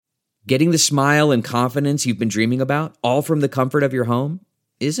Getting the smile and confidence you've been dreaming about, all from the comfort of your home,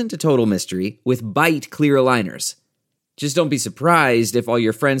 isn't a total mystery with Bite Clear Aligners. Just don't be surprised if all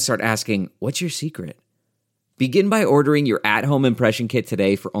your friends start asking, "What's your secret?" Begin by ordering your at-home impression kit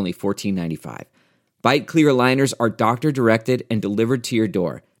today for only $14.95. Bite Clear Aligners are doctor-directed and delivered to your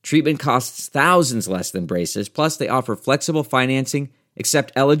door. Treatment costs thousands less than braces, plus they offer flexible financing,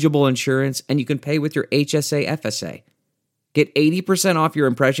 accept eligible insurance, and you can pay with your HSA FSA. Get 80% off your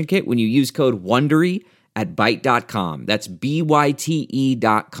impression kit when you use code WONDERY at Byte.com. That's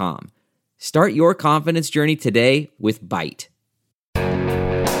BYTE.com. Start your confidence journey today with Byte.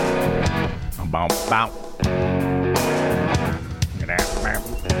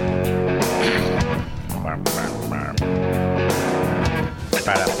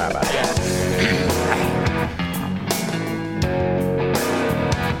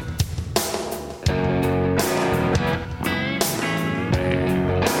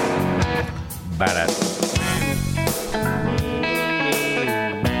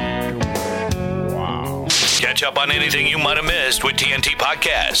 Wow. Catch up on anything you might have missed with TNT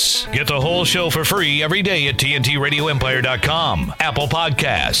Podcasts. Get the whole show for free every day at TNTRadioEmpire.com, Apple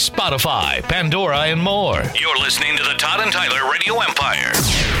Podcasts, Spotify, Pandora, and more. You're listening to the Todd and Tyler Radio Empire.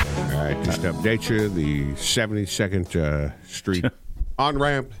 All right, just to update you, the 72nd Street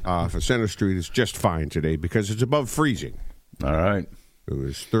on-ramp off of Center Street is just fine today because it's above freezing. All right. It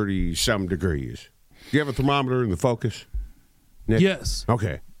was 30-some degrees. Do you have a thermometer in the Focus, Nick? Yes.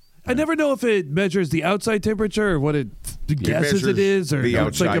 Okay. I never know if it measures the outside temperature or what it guesses it is, or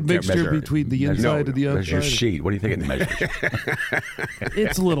it's like a mixture between the inside and the outside. Measure sheet. What do you think it measures?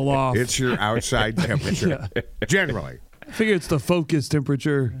 It's a little off. It's your outside temperature, generally. I figure it's the Focus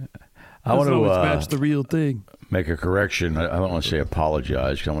temperature. I want to to match the real thing. Make a correction. I don't want to say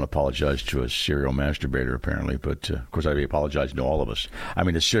apologize, because I want to apologize to a serial masturbator, apparently. But, of course, I'd be apologizing to all of us. I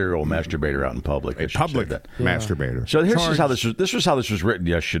mean, a serial masturbator out in public. A public masturbator. So this was how this was written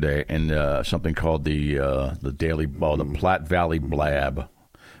yesterday in something called the Platte Valley Blab.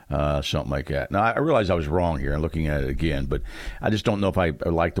 Something like that. Now, I realize I was wrong here. I'm looking at it again, but I just don't know if I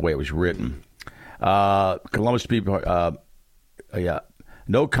like the way it was written. Columbus people,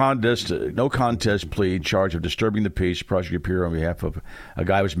 No contest plea, charge of disturbing the peace. Prosecutor appear on behalf of a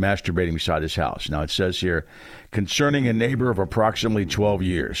guy who was masturbating beside his house. Now, it says here, concerning a neighbor of approximately 12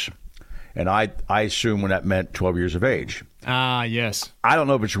 years. And I assume when that meant 12 years of age. Ah, yes. I don't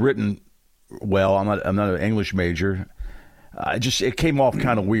know if it's written well. I'm not an English major. It came off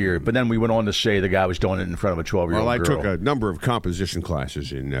kind of weird. But then we went on to say the guy was doing it in front of a 12-year-old girl. Well, I took a number of composition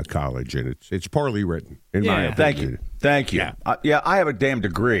classes in college, and it's poorly written, in my opinion. Thank you. Yeah, I have a damn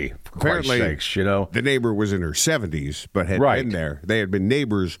degree, for Apparently, Christ's sakes, you know. The neighbor was in her 70s, but had been there. They had been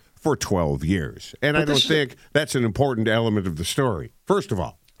neighbors for 12 years. And I don't think that's an important element of the story, first of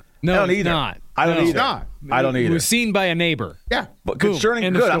all. No, I don't it's either. not. I don't No. either. It's not. I don't either. It was seen by a neighbor. Yeah. But Boom. concerning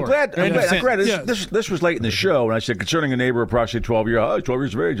End of good, I'm story. glad. End of sentence. This was late in the show, and I said concerning a neighbor approximately 12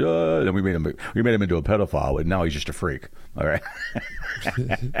 years of age. And we made him into a pedophile, and now he's just a freak. All right.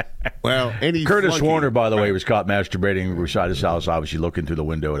 Well, Curtis Warner, by the way, was caught masturbating beside his house, obviously looking through the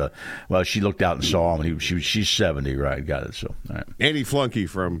window. She looked out and saw him, and she's 70, right? Got it. So, all right. Any flunky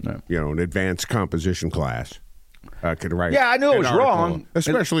from an advanced composition class could write. Yeah, I knew it was article, wrong,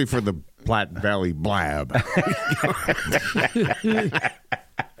 especially for the Platte Valley Blab.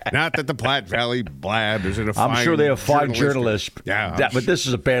 Not that the Platte Valley Blab isn't a fine I'm sure they have fine journalists, but this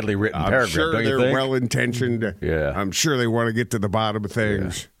is a badly written paragraph, sure don't you they're think? well-intentioned. Yeah. I'm sure they want to get to the bottom of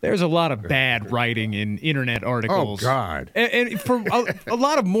things. There's a lot of bad writing in internet articles. Oh, God. And for a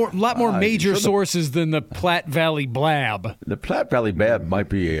lot more major sources than the Platte Valley Blab. The Platte Valley Blab might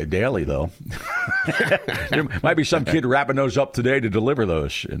be a daily, though. There might be some kid wrapping those up today to deliver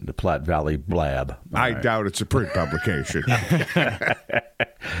those in the Platte Valley Blab. I doubt it's a print publication.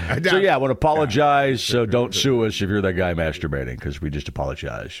 So, yeah, I want to apologize. So don't sue us if you're that guy masturbating, because we just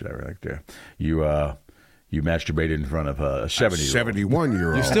apologize. Right there. You masturbated in front of a 70-year-old.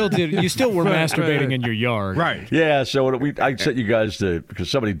 71-year-old. You still were masturbating in your yard. Right. Yeah, so I sent you guys because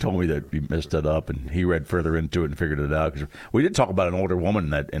somebody told me that you messed it up, and he read further into it and figured it out. Because we did talk about an older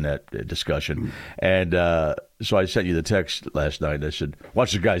woman in that discussion. And so I sent you the text last night. I said,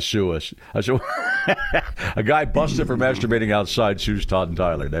 watch the guy sue us. I said, a guy busted for masturbating outside sues Todd and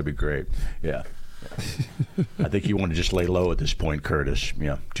Tyler. That'd be great. Yeah. I think you want to just lay low at this point, Curtis.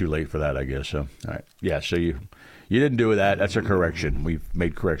 Yeah, too late for that, I guess. So, all right. Yeah, so you didn't do that. That's a correction. We've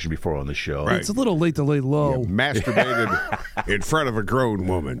made correction before on the show. Right. It's a little late to lay low. You masturbated in front of a grown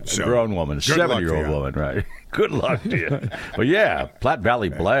woman. So. A grown woman, a 70-year-old woman, right? Good luck to you. But yeah, Platte Valley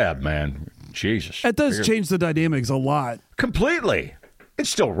Blab, man. Jesus. That does change the dynamics a lot. Completely. It's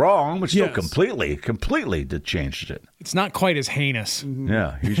still wrong, but still completely changed it. It's not quite as heinous.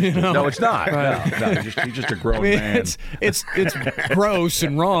 Yeah. No, it's not. Right. No, he's just a grown man. It's gross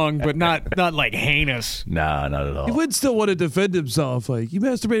and wrong, but not like heinous. Nah, not at all. He would still want to defend himself. Like, you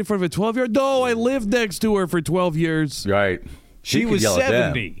masturbated in front of a 12-year-old? No, I lived next to her for 12 years. Right. She was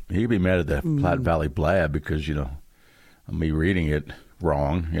 70. He'd be mad at the Platte Valley Blab because, me reading it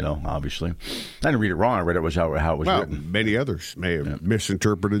wrong, obviously. I didn't read it wrong. I read it was how it was written. Many others may have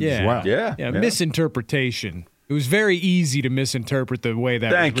misinterpreted as well. Yeah. Misinterpretation. It was very easy to misinterpret the way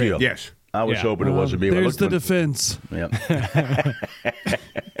that was written. Thank you. Yes. I was hoping it wasn't me. There's the defense. Yeah.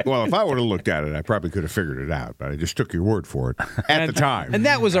 Well, if I would have looked at it, I probably could have figured it out, but I just took your word for it at the time. And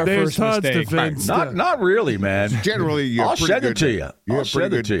that was our There's first Todd's mistake. defense. Not really, man. Generally, you I'll have pretty send good, it to you. You I'll have pretty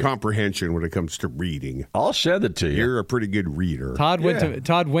send it to good you. comprehension when it comes to reading. I'll send it to you. You're a pretty good reader. Todd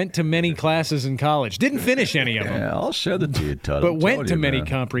went to many classes in college. Didn't finish any of them. Yeah, I'll send it to you, Todd. But went to many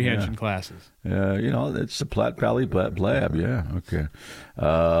comprehension classes. It's the Platte Valley Blab. Yeah, okay.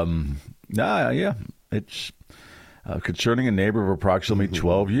 It's concerning a neighbor of approximately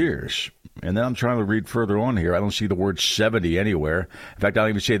 12 years. And then I'm trying to read further on here. I don't see the word 70 anywhere. In fact, I don't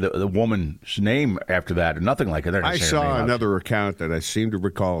even say the woman's name after that or nothing like it. I saw another account that I seem to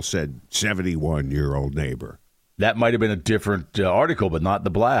recall said 71-year-old neighbor. That might have been a different article, but not the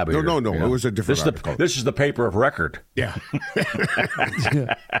Blab. No. It was a different article. This is the paper of record. Yeah.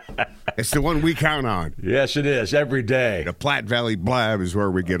 It's the one we count on. Yes, it is, every day. The Platte Valley Blab is where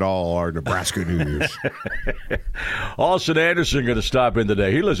we get all our Nebraska news. Austin Anderson going to stop in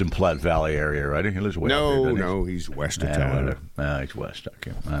today. He lives in Platte Valley area, right? He lives way up there. No, he's west of town. He's west.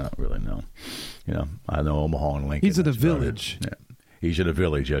 Okay, I don't really know. I know Omaha and Lincoln. He's in a village. Yeah. He's in a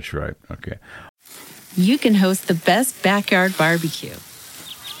village, that's right. Okay. You can host the best backyard barbecue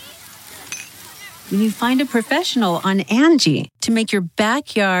when you find a professional on Angie to make your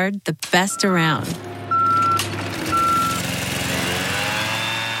backyard the best around.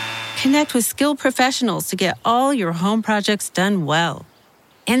 Connect with skilled professionals to get all your home projects done well.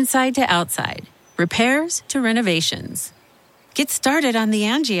 Inside to outside, repairs to renovations. Get started on the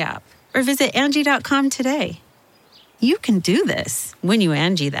Angie app or visit Angie.com today. You can do this when you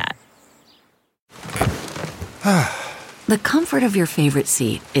Angie that. The comfort of your favorite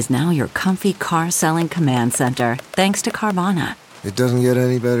seat is now your comfy car-selling command center, thanks to Carvana. It doesn't get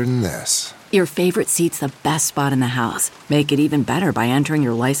any better than this. Your favorite seat's the best spot in the house. Make it even better by entering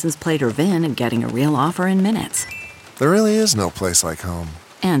your license plate or VIN and getting a real offer in minutes. There really is no place like home.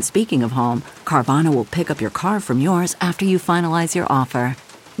 And speaking of home, Carvana will pick up your car from yours after you finalize your offer.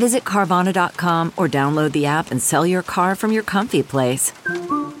 Visit Carvana.com or download the app and sell your car from your comfy place.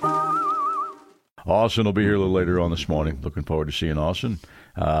 Austin will be here a little later on this morning. Looking forward to seeing Austin.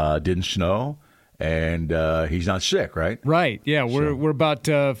 Didn't snow, and he's not sick, right? Right. Yeah, we're about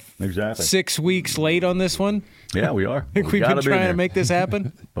 6 weeks late on this one. Yeah, we are. I think we've been trying to make this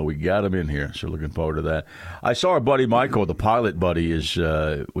happen. But we got him in here, so looking forward to that. I saw our buddy Michael, the pilot buddy, was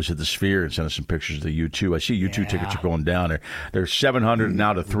at the Sphere and sent us some pictures of the U2. I see U2 tickets are going down there. They're 700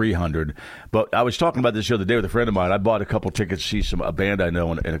 now to 300. But I was talking about this the other day with a friend of mine. I bought a couple tickets to see a band I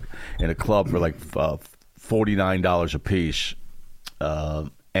know in a club for like $49 a piece.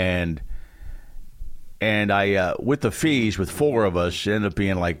 And I with the fees, with four of us, it ended up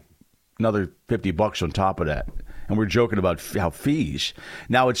being like another $50 on top of that. And we're joking about how fees.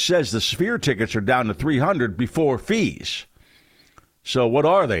 Now it says the Sphere tickets are down to 300 before fees. So what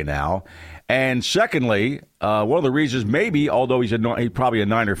are they now? And secondly, one of the reasons maybe, although he's probably a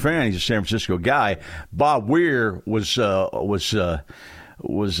Niner fan, he's a San Francisco guy, Bob Weir was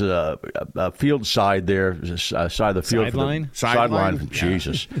field side there, side of the field. Sideline from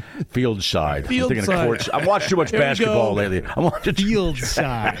Jesus. Field side. Field side. I'm watching too much basketball lately. I'm watching field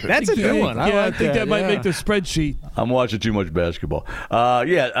side. That's a good one. I think that might make the spreadsheet. I'm watching too much basketball.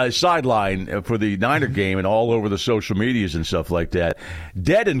 Sideline for the Niner game and all over the social medias and stuff like that.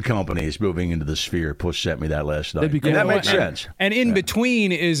 Dead and Company is moving into the Sphere. Push sent me that last night. Cool. That makes sense. And in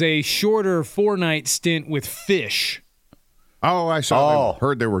between is a shorter 4-night stint with Fish. Oh, I saw them.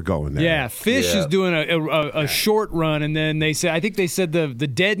 Heard they were going there. Yeah, Fish is doing a short run, and then I think they said the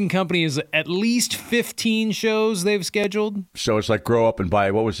Dead and Company is at least 15 shows they've scheduled. So it's like Grow Up and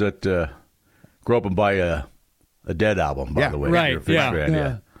Buy, what was that? Grow Up and Buy a Dead album, by the way. Right,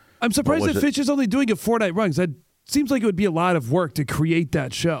 yeah. I'm surprised that Fish is only doing a 4-night run, because that seems like it would be a lot of work to create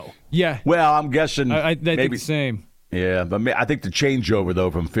that show. Yeah. Well, I'm guessing I maybe think the same. Yeah, but I think the changeover, though,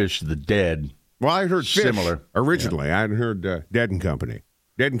 from Fish to the Dead. Well, I heard Fish similar originally. I hadn't heard Dead and Company.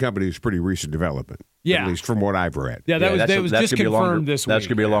 Dead and Company is pretty recent development. At least from what I've read. Yeah, that was just confirmed this week. That's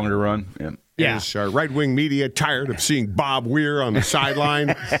going to be a longer run. Yeah. Is right-wing media tired of seeing Bob Weir on the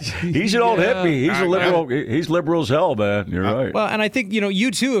sideline? He's an old hippie. He's a liberal. He's liberal as hell, man. You're right. Well, and I think,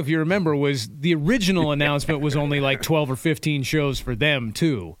 you too, if you remember, was the original announcement was only like 12 or 15 shows for them,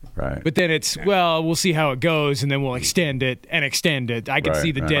 too. Right. But then it's, we'll see how it goes, and then we'll extend it and extend it. I could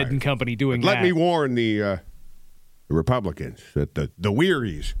see the Dead and Company doing that. Let me warn the Republicans that the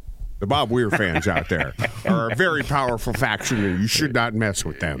Weiries, the Bob Weir fans out there, are a very powerful faction, and you should not mess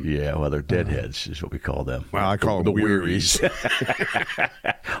with them. Yeah, well, they're deadheads is what we call them. Well, I call them the Weiries.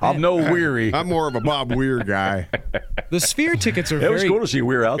 I'm no Weary. I'm more of a Bob Weir guy. The Sphere tickets are It was cool to see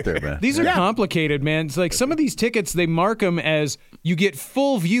Weir out there, man. These are complicated, man. It's like some of these tickets, they mark them as you get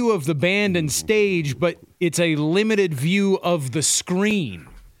full view of the band and stage, but it's a limited view of the screen.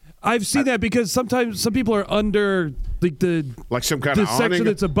 I've seen that because sometimes some people are under like some kind the of section awning?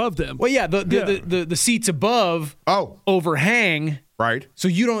 that's above them. Well, yeah, the seats above overhang. Right. So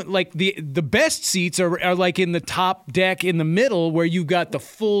you don't like the best seats are like in the top deck in the middle where you've got the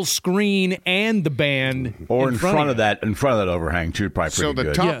full screen and the band. Or in front of that overhang too, probably pretty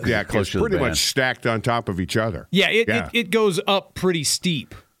good. So the top deck is pretty much stacked on top of each other. Yeah, it goes up pretty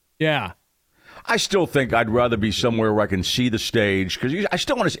steep. Yeah. I still think I'd rather be somewhere where I can see the stage because I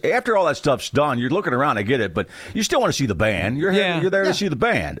still want to. After all that stuff's done, you're looking around. I get it, but you still want to see the band. You're there to see the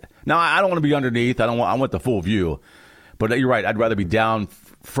band. Now I don't want to be underneath. I want the full view. But you're right. I'd rather be down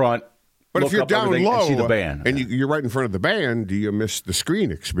front. But if you're down low and see the band, and you're right in front of the band, do you miss the screen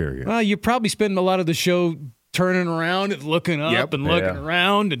experience? Well, you probably spend a lot of the show turning around and looking up and looking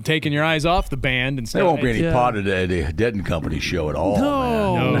around and taking your eyes off the band and stuff. There won't be any part of the Dead and Company show at all.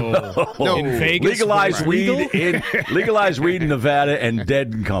 No. In Vegas, legalize weed in Nevada and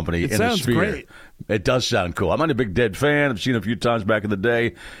Dead and Company in the Sphere. Great. It does sound cool. I'm not a big Dead fan. I've seen it a few times back in the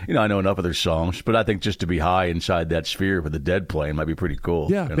day. I know enough of their songs, but I think just to be high inside that Sphere with the Dead playing might be pretty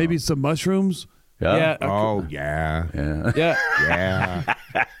cool. Yeah, maybe some mushrooms. Yeah. Oh, yeah. Yeah.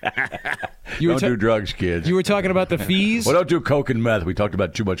 Don't do drugs, kids. You were talking about the fees? Well, don't do coke and meth. We talked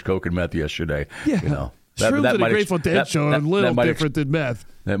about too much coke and meth yesterday. Yeah. Shrooms in a Grateful Dead show are a little different than meth.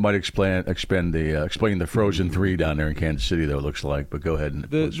 That might explain the Frozen 3 down there in Kansas City, though, it looks like. But go ahead.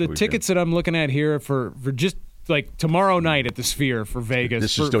 The tickets that I'm looking at here for just like tomorrow night at the Sphere for Vegas.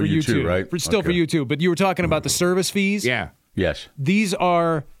 This is still U2, right? Still for U2. But you were talking about the service fees? Yeah. Yes.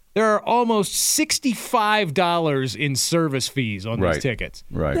 There are almost $65 in service fees on these tickets.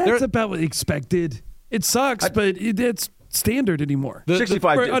 Right. That's about what expected. It sucks, but it's standard anymore.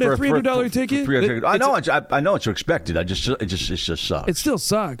 $65 on a $300 ticket. I know it's expected. It just sucks. It still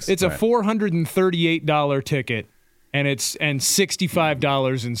sucks. It's a $438 ticket, and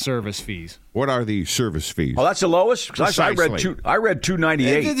 $65 in service fees. What are the service fees? Oh, that's the lowest. I read $298.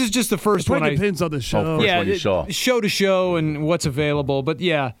 This is just the first one. It depends on the show. First one you saw. Show to show and what's available, but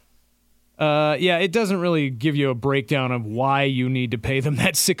yeah. It doesn't really give you a breakdown of why you need to pay them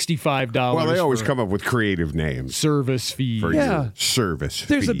that $65. Well, they always come up with creative names. Service fee. Service fee.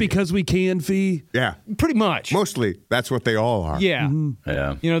 There's a because we can fee. Yeah. Pretty much. Mostly, that's what they all are. Yeah.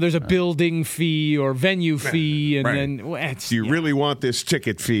 Yeah. There's a building fee or venue fee, and then... Do you really want this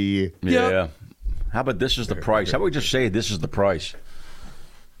ticket fee? Yeah. How about this is the price? How about we just say this is the price?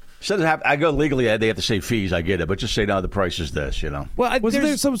 I go legally, they have to say fees, I get it, but just say, no, the price is this, Well, wasn't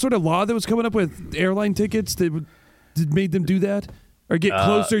there some sort of law that was coming up with airline tickets that made them do that? Or get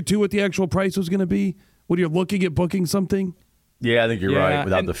closer to what the actual price was going to be when you're looking at booking something? Yeah, I think you're right.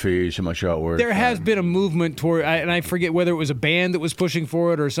 Without the fees, how much how it works. There has been a movement toward, and I forget whether it was a band that was pushing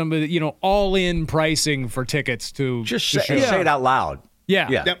for it or somebody, all-in pricing for tickets to... Just say it out loud. Yeah.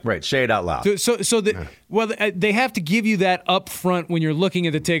 Yep. Right. Say it out loud. They have to give you that up front when you're looking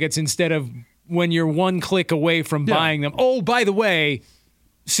at the tickets instead of when you're one click away from buying them. Oh, by the way,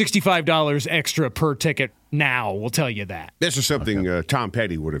 $65 extra per ticket now. We'll tell you that. This is something Tom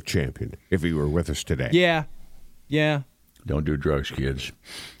Petty would have championed if he were with us today. Yeah. Don't do drugs, kids.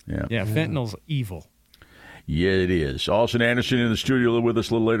 Yeah, fentanyl's evil. Yeah, it is. Austin Anderson in the studio with us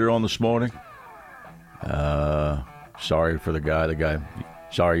a little later on this morning. Sorry for the guy.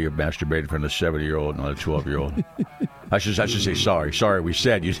 Sorry you masturbated in front of a 70-year-old, not a 12-year-old. I should say sorry. Sorry, we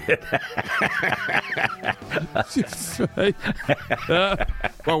said you did.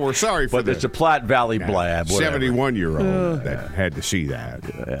 Well, we're sorry for it's a Platte Valley blab. 71-year-old that had to see that.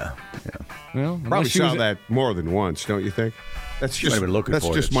 Yeah. Well, probably saw that more than once, don't you think? That's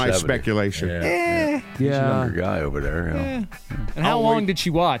just my speculation. Yeah. He's a younger guy over there. Yeah. And how long did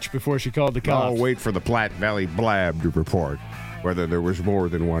she watch before she called the cops? I'll wait for the Platte Valley blab to report whether there was more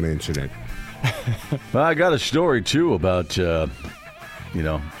than one incident. Well, I got a story, too, about,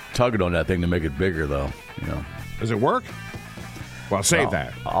 tugging on that thing to make it bigger, though. Does it work? Well, save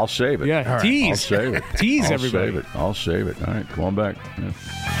that. I'll save it. Yeah, All tease. I'll save it. Tease everybody. I'll save it. All right, come on back. Yeah.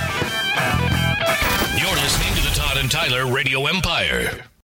 You're listening to the Todd and Tyler Radio Empire.